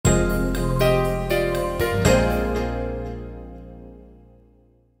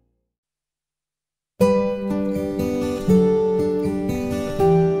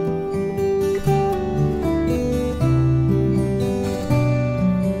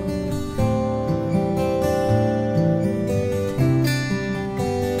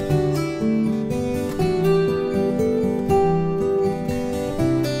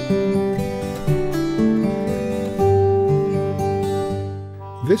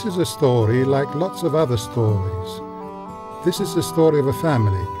This is a story like lots of other stories. This is the story of a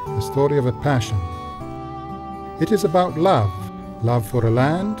family, the story of a passion. It is about love, love for a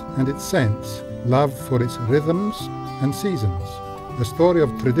land and its scents, love for its rhythms and seasons, a story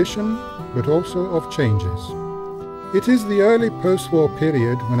of tradition but also of changes. It is the early post-war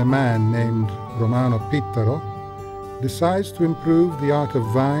period when a man named Romano Pittaro decides to improve the art of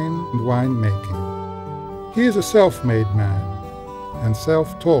vine and wine making. He is a self-made man and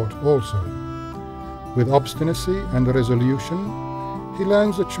self-taught also. With obstinacy and resolution, he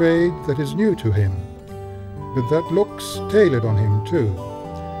learns a trade that is new to him, but that looks tailored on him too,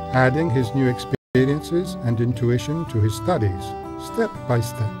 adding his new experiences and intuition to his studies, step by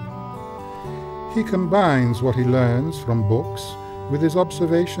step. He combines what he learns from books with his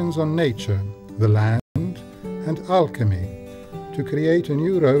observations on nature, the land, and alchemy to create a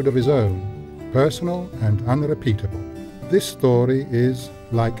new road of his own, personal and unrepeatable. This story is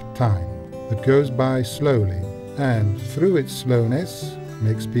like time that goes by slowly and, through its slowness,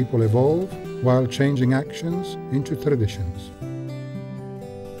 makes people evolve while changing actions into traditions.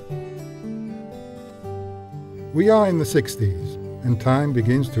 We are in the 60s, and time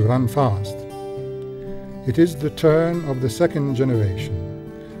begins to run fast. It is the turn of the second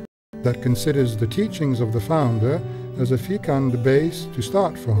generation that considers the teachings of the founder as a fecund base to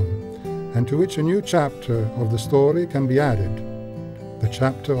start from, and to which a new chapter of the story can be added, the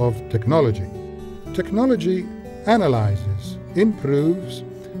chapter of technology. Technology analyzes, improves,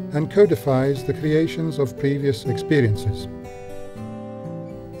 and codifies the creations of previous experiences.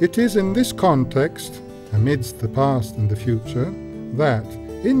 It is in this context, amidst the past and the future, that,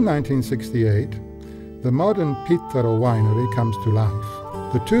 in 1968, the modern Pittaro winery comes to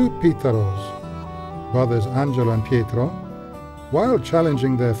life. The two Pittaros, brothers Angelo and Pietro, while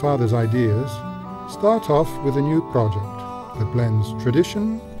challenging their father's ideas, start off with a new project that blends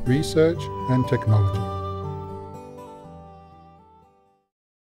tradition, research, and technology.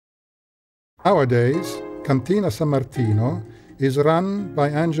 Nowadays, Cantina San Martino is run by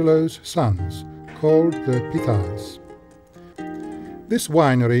Angelo's sons, called the Pittards. This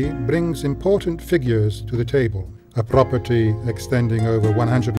winery brings important figures to the table, a property extending over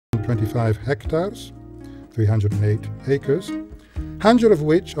 125 hectares, 308 acres, 100 of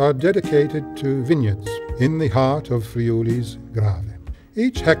which are dedicated to vineyards in the heart of Friuli's Grave.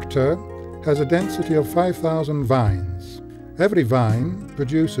 Each hectare has a density of 5,000 vines. Every vine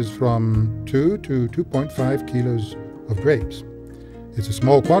produces from 2 to 2.5 kilos of grapes. It's a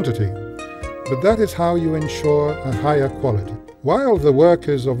small quantity, but that is how you ensure a higher quality. While the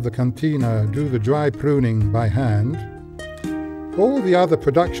workers of the cantina do the dry pruning by hand, all the other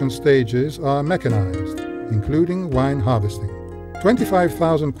production stages are mechanized, including wine harvesting.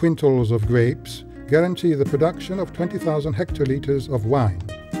 25,000 quintals of grapes guarantee the production of 20,000 hectolitres of wine.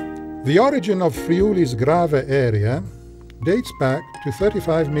 The origin of Friuli's Grave area dates back to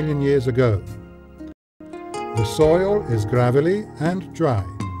 35 million years ago. The soil is gravelly and dry.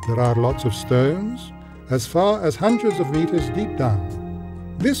 There are lots of stones, as far as hundreds of meters deep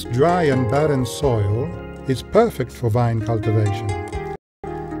down. This dry and barren soil is perfect for vine cultivation,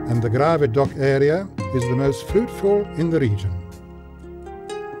 and the Grave Dock area is the most fruitful in the region.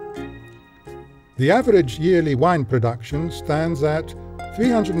 The average yearly wine production stands at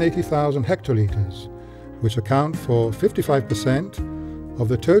 380,000 hectolitres, which account for 55% of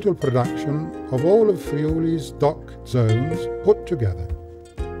the total production of all of Friuli's dock zones put together.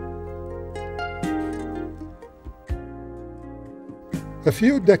 A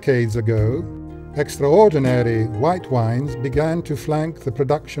few decades ago, extraordinary white wines began to flank the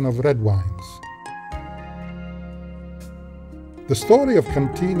production of red wines. The story of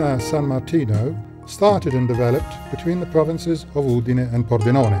Cantina San Martino started and developed between the provinces of Udine and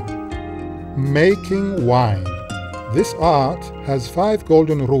Pordenone. Making wine. This art has 5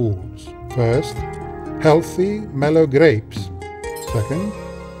 golden rules. First, healthy, mellow grapes. Second,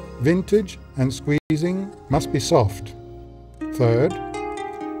 vintage and squeezing must be soft. Third,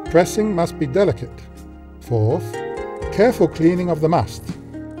 pressing must be delicate. Fourth, careful cleaning of the must.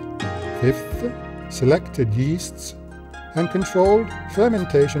 Fifth, selected yeasts and controlled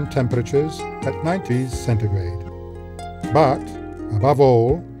fermentation temperatures at 90 centigrade. But, above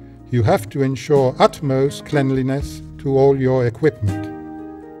all, you have to ensure utmost cleanliness to all your equipment.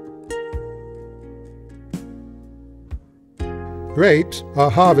 Grapes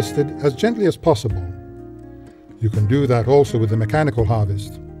are harvested as gently as possible. You can do that also with the mechanical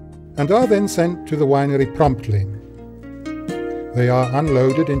harvest, and are then sent to the winery promptly. They are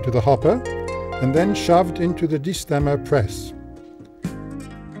unloaded into the hopper and then shoved into the destemmer press.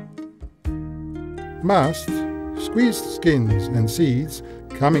 Must squeezed skins and seeds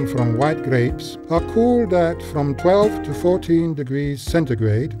coming from white grapes are cooled at from 12 to 14 degrees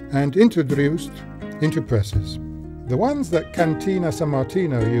centigrade and introduced into presses. The ones that Cantina San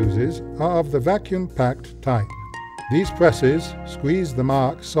Martino uses are of the vacuum-packed type. These presses squeeze the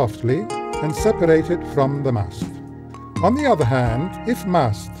marc softly and separate it from the must. On the other hand, if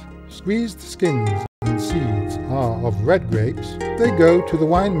must, squeezed skins and seeds are of red grapes, they go to the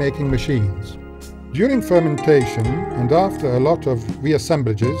wine-making machines. During fermentation and after a lot of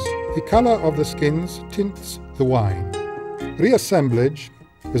reassemblages, the color of the skins tints the wine. Reassemblage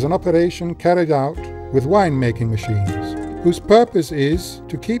is an operation carried out with wine-making machines, whose purpose is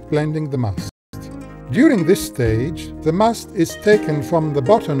to keep blending the must. During this stage, the must is taken from the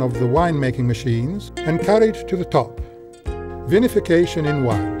bottom of the wine-making machines and carried to the top. Vinification in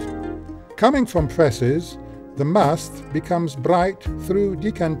white. Coming from presses, the must becomes bright through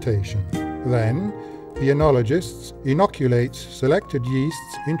decantation. Then, the enologists inoculate selected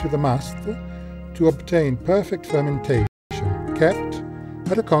yeasts into the must to obtain perfect fermentation, kept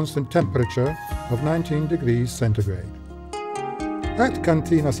at a constant temperature of 19 degrees centigrade. At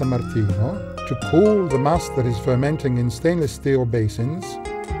Cantina San Martino, to cool the must that is fermenting in stainless steel basins,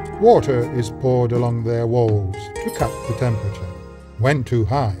 water is poured along their walls to cut the temperature, when too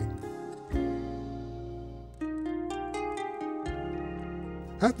high.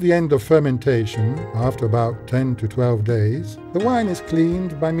 At the end of fermentation, after about 10 to 12 days, the wine is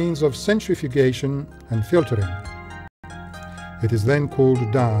cleaned by means of centrifugation and filtering. It is then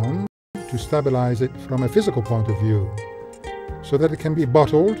cooled down to stabilize it from a physical point of view, so that it can be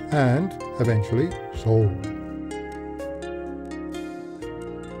bottled and, eventually, sold.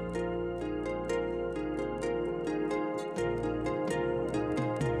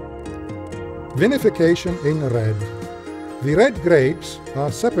 Vinification in red. The red grapes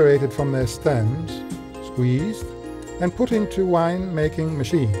are separated from their stems, squeezed, and put into wine-making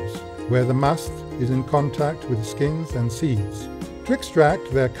machines, where the must is in contact with the skins and seeds, to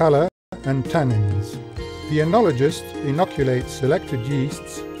extract their color and tannins. The enologist inoculates selected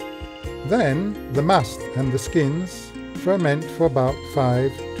yeasts. Then the must and the skins ferment for about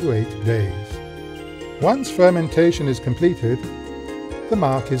 5 to 8 days. Once fermentation is completed, the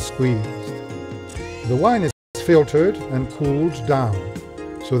marc is squeezed. The wine is filtered and cooled down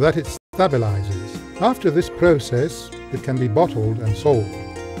so that it stabilizes. After this process, it can be bottled and sold.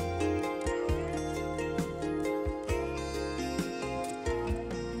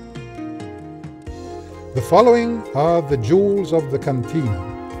 The following are the jewels of the cantina.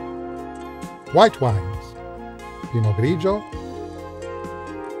 White wines: Pinot Grigio,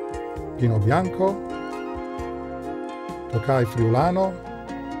 Pinot Bianco, Tokai Friulano,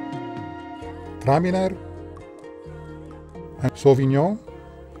 Traminer, and Sauvignon.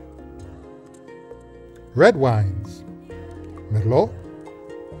 Red wines: Merlot,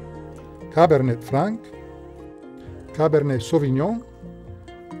 Cabernet Franc, Cabernet Sauvignon,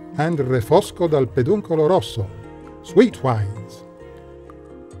 and Refosco dal Peduncolo Rosso. Sweet wines: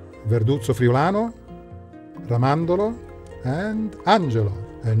 Verduzzo Friulano, Ramandolo, and Angelo,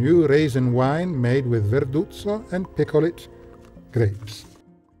 a new raisin wine made with Verduzzo and Picolit grapes.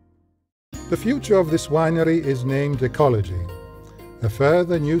 The future of this winery is named Ecology, a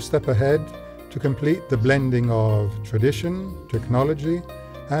further new step ahead to complete the blending of tradition, technology,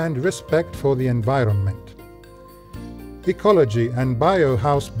 and respect for the environment. Ecology and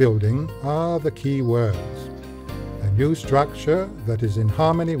biohouse building are the key words. A new structure that is in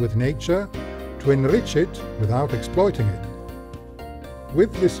harmony with nature to enrich it without exploiting it.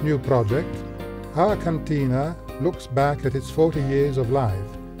 With this new project, our cantina looks back at its 40 years of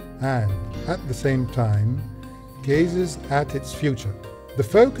life and, at the same time, gazes at its future. The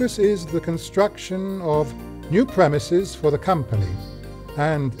focus is the construction of new premises for the company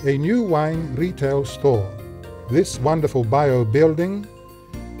and a new wine retail store. This wonderful bio building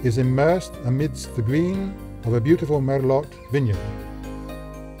is immersed amidst the green of a beautiful Merlot vineyard.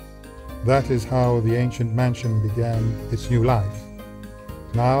 That is how the ancient mansion began its new life.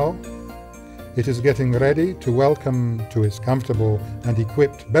 Now, it is getting ready to welcome to its comfortable and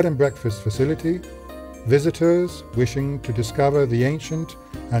equipped bed and breakfast facility visitors wishing to discover the ancient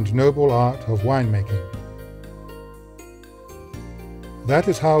and noble art of winemaking. That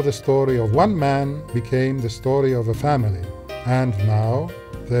is how the story of one man became the story of a family, and now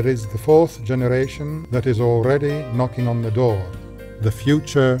there is the 4th generation that is already knocking on the door. The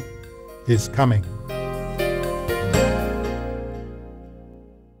future is coming.